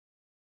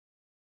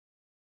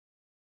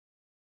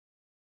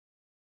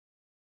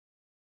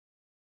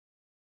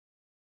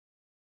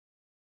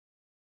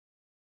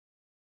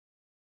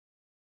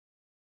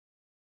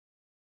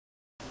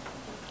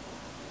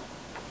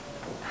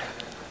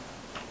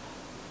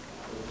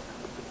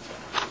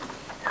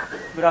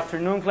Good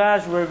afternoon,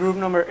 class. We're group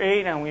number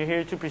 8, and we're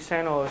here to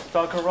present our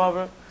stalker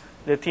robot.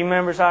 The team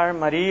members are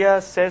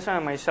Maria, Cesar,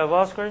 and myself,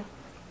 Oscar.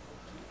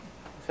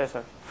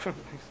 Cesar. All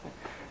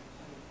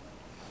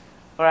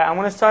right, I'm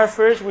going to start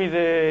first with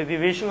the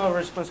division of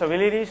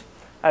responsibilities.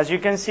 As you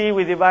can see,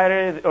 we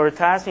divided our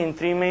tasks in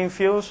 3 main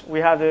fields. We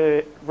have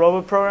the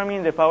robot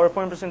programming, the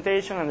PowerPoint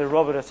presentation, and the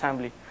robot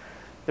assembly.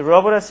 The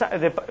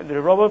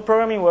robot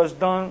programming was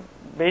done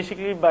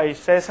basically by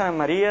Cesar and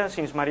Maria,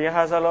 since Maria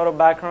has a lot of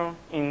background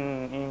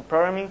in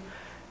programming.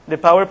 The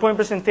PowerPoint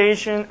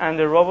presentation and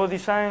the robot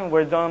design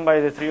were done by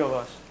the 3 of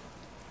us.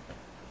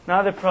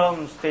 Now the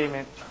problem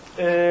statement.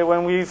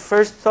 When we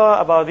first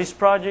thought about this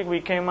project,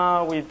 we came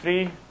out with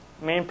 3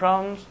 main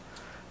problems.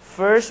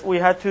 First, we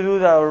had to do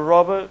the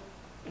robot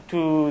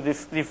to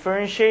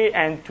differentiate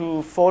and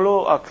to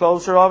follow a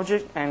closer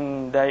object,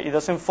 and that it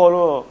doesn't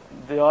follow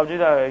the object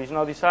that is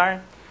not desired.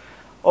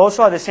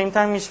 Also, at the same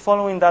time it's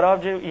following that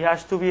object, it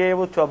has to be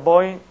able to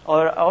avoid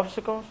other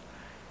obstacles,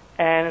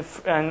 and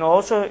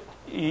also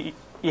it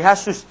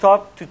has to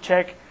stop to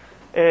check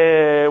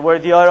where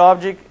the other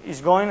object is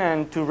going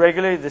and to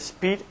regulate the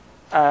speed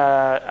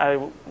at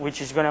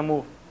which it's going to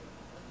move.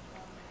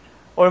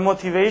 Our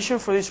motivation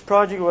for this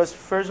project was,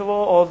 first of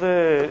all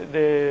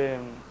the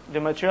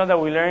material that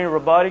we learned in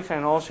robotics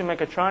and also in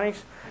mechatronics.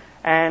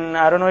 And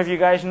I don't know if you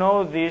guys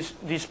know,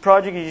 this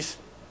project is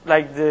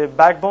like the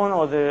backbone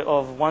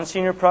of one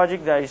senior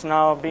project that is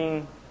now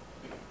being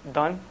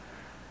done.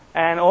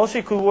 And also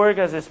it could work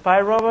as a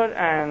spy robot,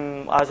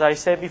 and as I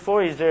said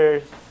before, is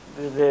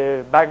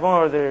the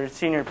backbone of their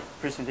senior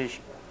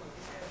presentation.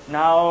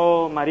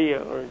 Now,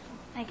 Maria.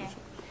 Okay.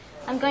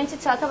 I'm going to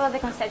talk about the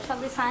conceptual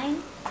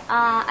design.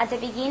 At the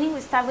beginning, we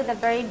start with a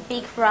very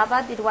big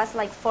robot. It was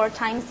like 4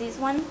 times this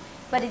one,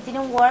 but it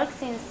didn't work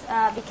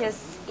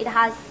because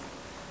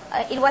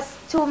it was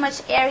too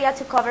much area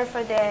to cover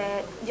for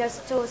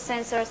just 2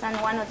 sensors and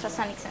 1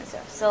 ultrasonic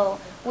sensor. So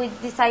we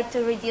decided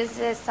to reduce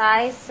the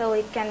size so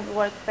it can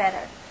work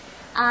better.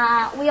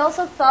 We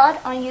also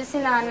thought on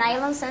using a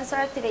nylon sensor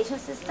activation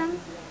system.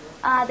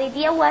 The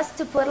idea was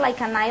to put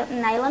like a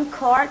nylon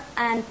cord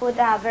and put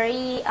a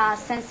very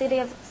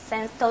sensitive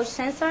touch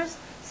sensors.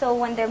 So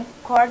when the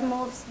cord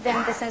moves,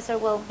 then the sensor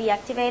will be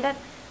activated.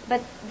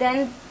 But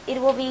then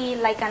it will be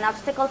like an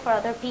obstacle for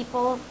other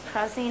people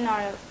crossing,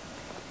 or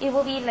it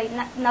will be like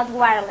not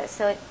wireless.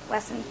 So it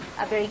wasn't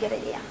a very good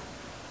idea.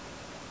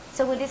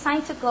 So we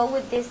decided to go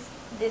with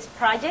this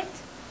project.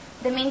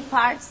 The main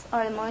parts,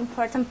 or the more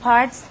important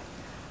parts,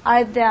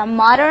 are the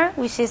motor,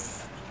 which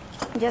is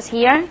just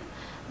here.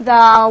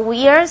 The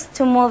wheels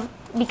to move,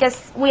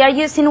 because we are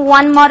using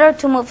 1 motor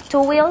to move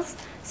 2 wheels.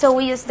 So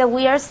we use the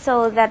wheels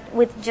so that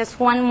with just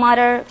 1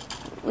 motor,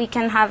 we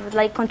can have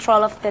like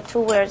control of the 2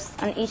 wheels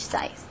on each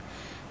side.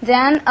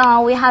 Then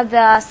we have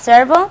the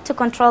servo to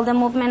control the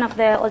movement of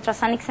the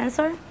ultrasonic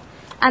sensor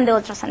and the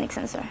ultrasonic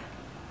sensor.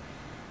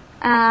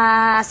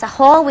 As a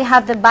whole, we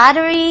have the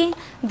battery,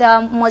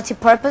 the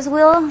multi-purpose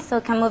wheel, so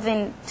it can move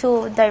in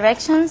 2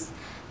 directions,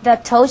 the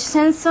touch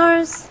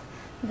sensors,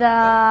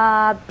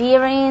 the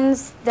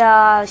bearings,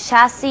 the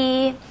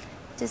chassis.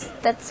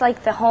 That's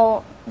like the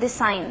whole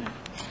design.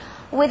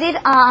 We did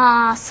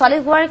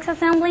SolidWorks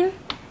assembling,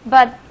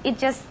 but it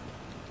just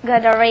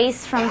got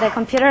erased from the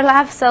computer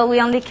lab, so we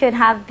only could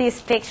have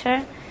this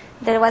picture.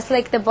 There was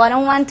like the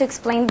bottom one to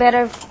explain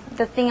better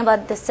the thing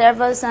about the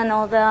servos and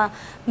all the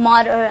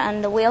motor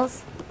and the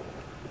wheels.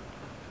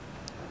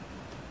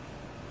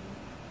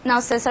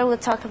 Now Cesar will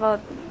talk about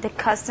the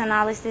cost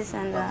analysis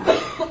and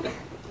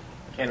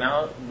Okay,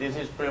 now this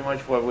is pretty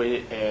much what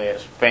we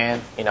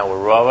spent in our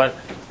robot,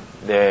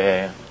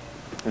 the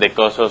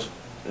cost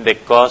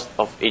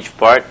of each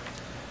part.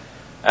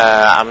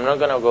 I'm not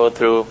going to go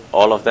through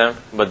all of them,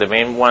 but the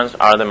main ones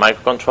are the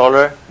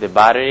microcontroller, the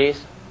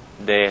batteries,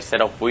 the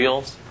set of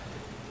wheels,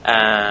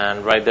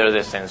 and right there the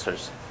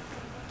sensors,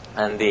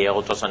 and the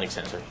ultrasonic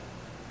sensor.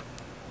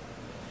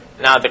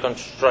 Now the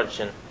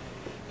construction.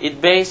 It's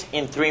based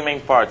in 3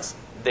 main parts: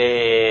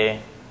 the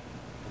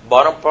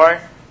bottom part,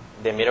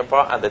 the middle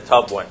part, and the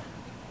top one.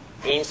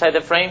 Inside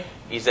the frame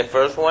is the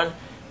first one,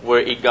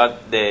 where it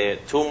got the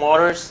 2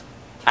 motors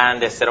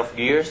and the set of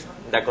gears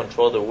that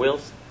control the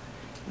wheels.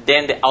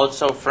 Then the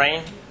outside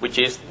frame, which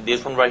is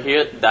this one right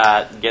here,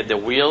 that get the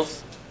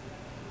wheels,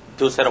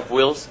 2 set of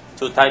wheels,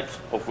 2 types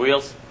of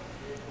wheels,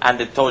 and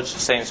the touch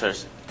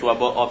sensors to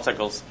avoid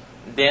obstacles.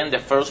 Then the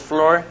first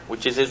floor,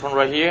 which is this one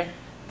right here,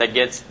 that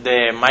gets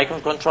the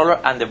microcontroller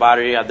and the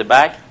battery at the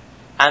back,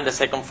 and the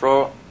second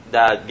floor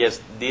that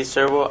gets this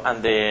servo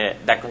and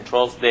that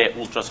controls the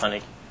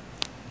ultrasonic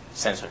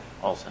sensor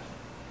also.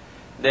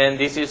 Then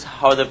this is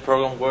how the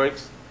program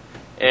works.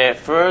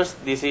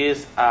 First, this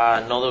is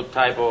another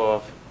type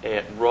of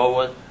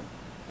robot.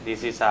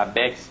 This is a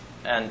BEX,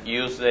 and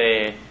use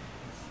the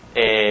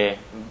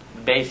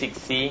basic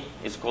C.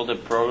 It's called the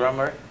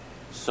programmer.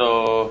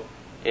 So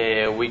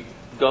we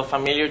got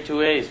familiar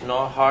to it. It's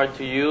not hard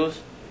to use.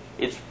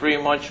 It's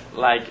pretty much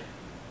like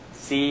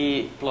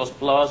C++,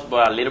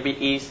 but a little bit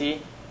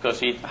easy,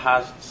 because it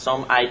has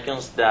some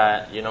icons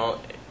that,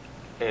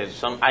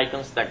 some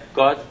icons that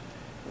cut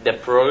the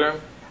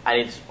program, and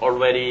it's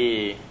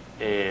already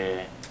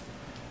it's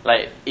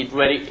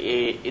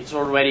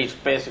already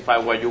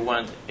specified what you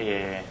want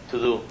to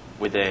do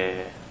with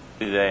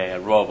the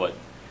robot.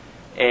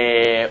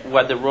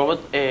 What the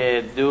robot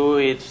do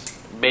is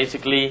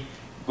basically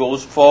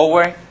goes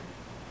forward.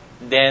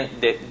 Then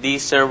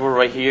this servo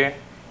right here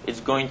is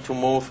going to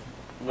move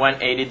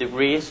 180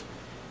 degrees.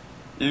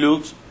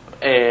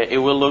 It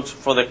will look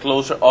for the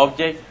closer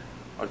object,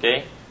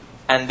 okay,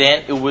 and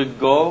then it will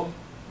go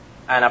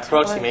and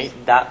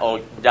approximate that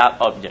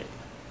object.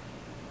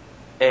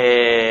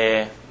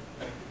 The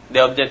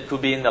object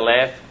could be in the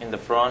left, in the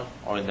front,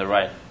 or in the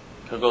right.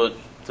 It could go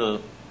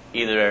to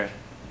either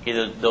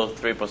those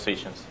three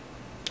positions.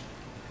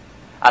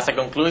 As a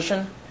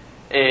conclusion,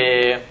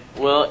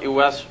 well, it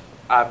was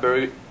a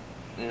very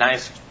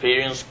nice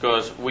experience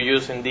because we're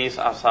using this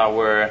as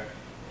our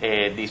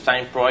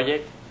design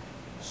project.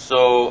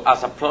 So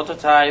as a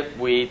prototype,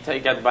 we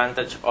take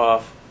advantage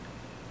of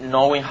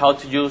knowing how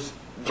to use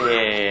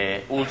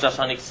the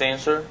ultrasonic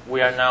sensor.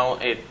 We are now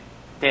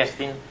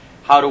testing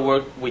how to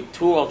work with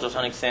two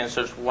ultrasonic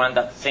sensors, one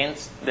that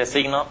sends the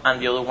signal and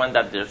the other one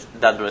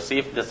that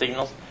receives the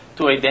signals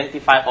to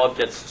identify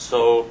objects.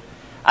 So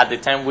at the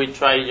time we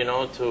try,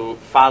 to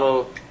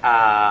follow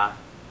a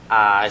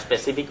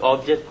specific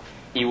object,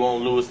 it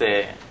won't lose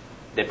the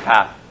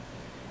path.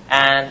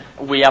 And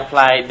we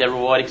apply the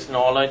robotics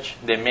knowledge,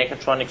 the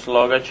mechatronics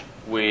knowledge,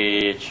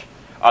 which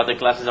are the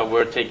classes that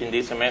we're taking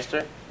this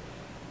semester.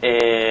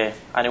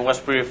 And it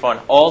was pretty fun.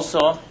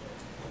 Also,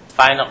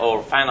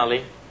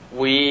 finally,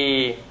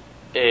 we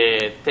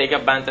take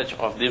advantage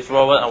of this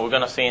robot, and we're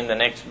going to see in the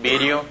next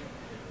video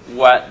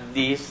what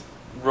this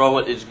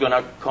robot is going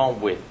to come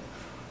with.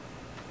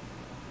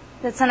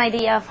 That's an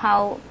idea of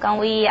how can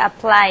we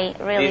apply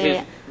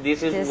really.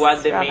 This is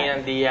what the main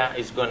idea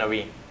is going to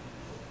be.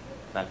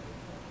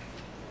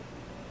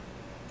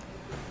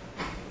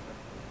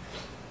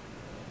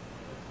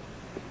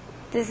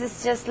 This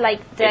is just like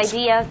the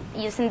idea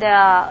using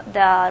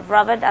the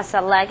robot as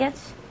a luggage.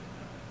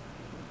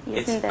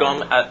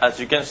 As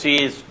you can see,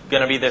 it's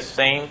going to be the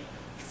same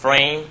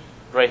frame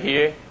right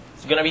here.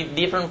 It's going to be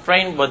different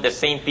frame, but the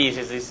same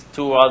pieces. It's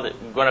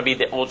going to be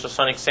the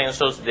ultrasonic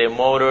sensors, the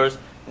motors,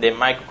 the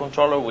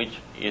microcontroller, which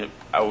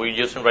we're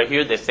using right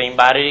here, the same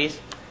batteries,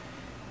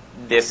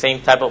 the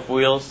same type of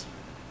wheels.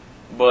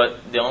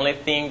 But the only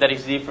thing that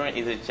is different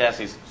is the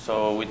chassis.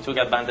 So we took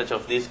advantage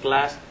of this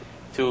class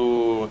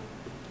to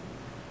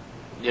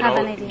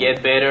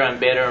get better and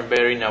better and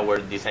better in our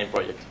design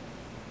project.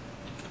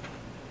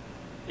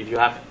 If you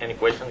have any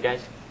questions,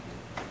 guys.